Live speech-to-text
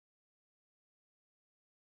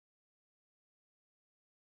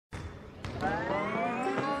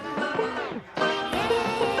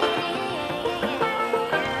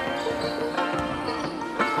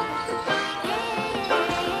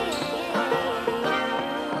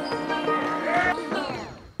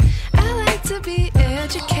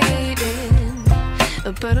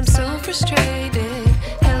But I'm so frustrated.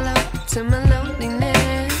 Hello to my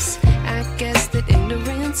loneliness. I guess that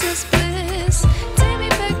ignorance is bliss. Take me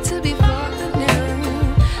back to before I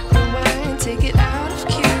knew. Rewind, take it out of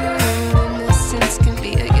cue. Innocence can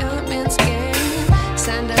be a young man's game.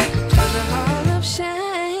 Signed up for the hall of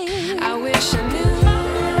shame. I wish I knew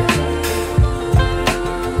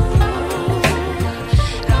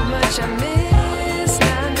how much I miss.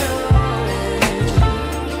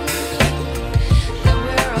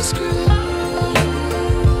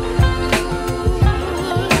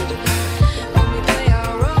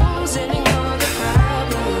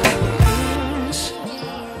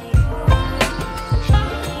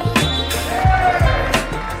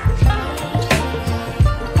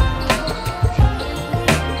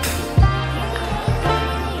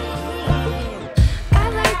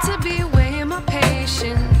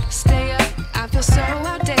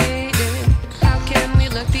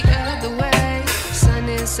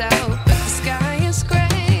 Out, but the sky is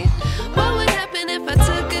gray. What would happen if I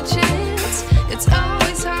took a chance? It's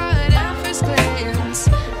always hard at first glance.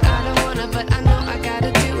 I don't wanna, but I know I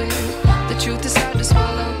gotta do it. The truth is hard to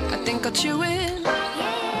swallow. I think I'll chew it.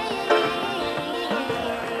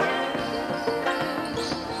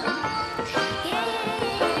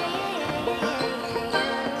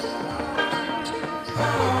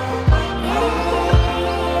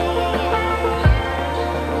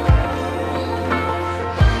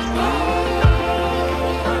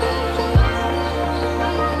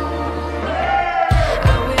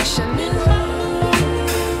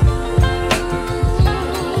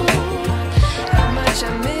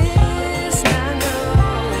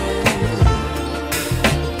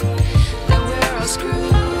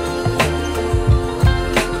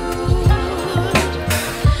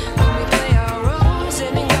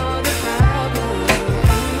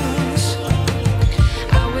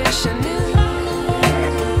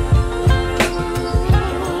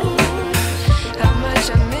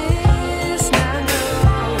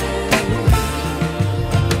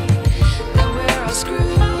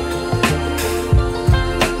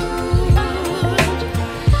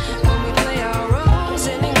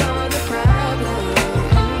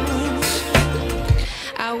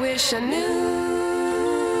 I knew.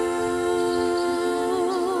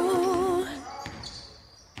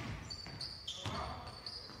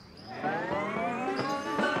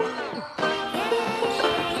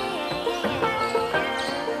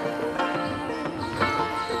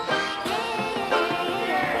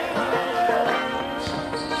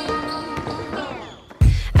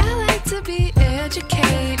 I like to be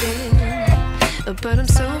educated, but I'm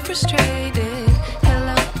so frustrated.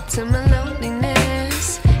 Hello to my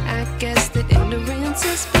loneliness. I guess that ignorance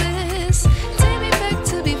is bliss. Take me back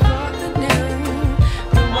to before I knew.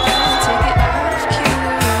 Rewind, take it out of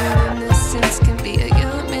cue. Innocence can be a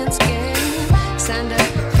young man's game. Signed up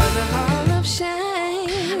for the hall of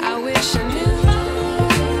shame. I wish I knew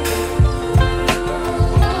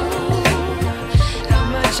how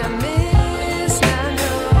much I miss not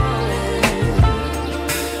knowing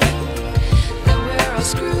that we're all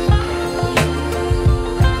screwed.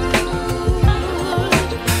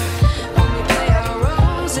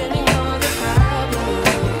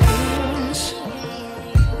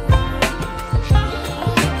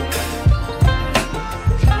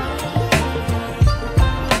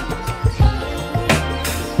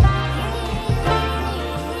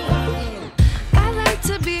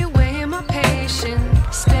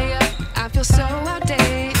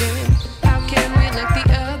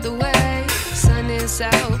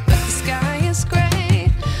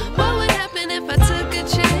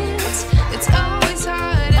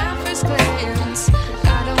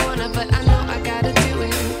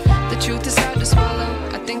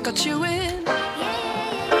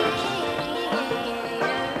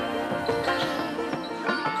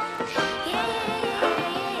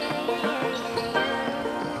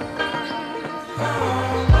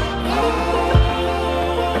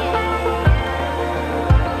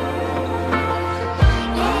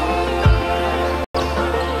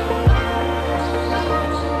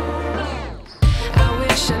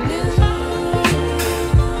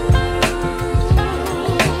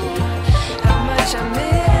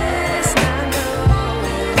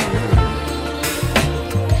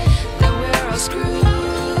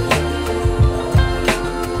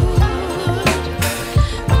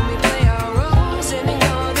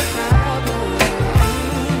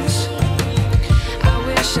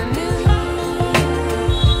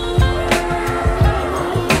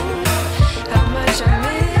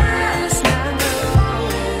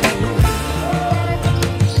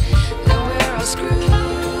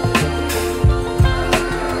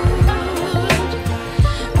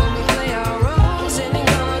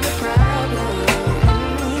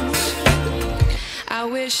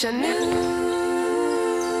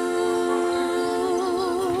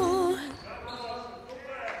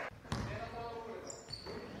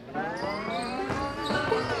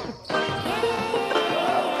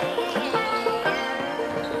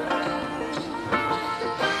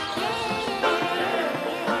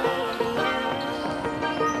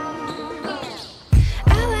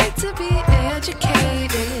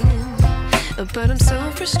 but I'm so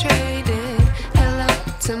frustrated.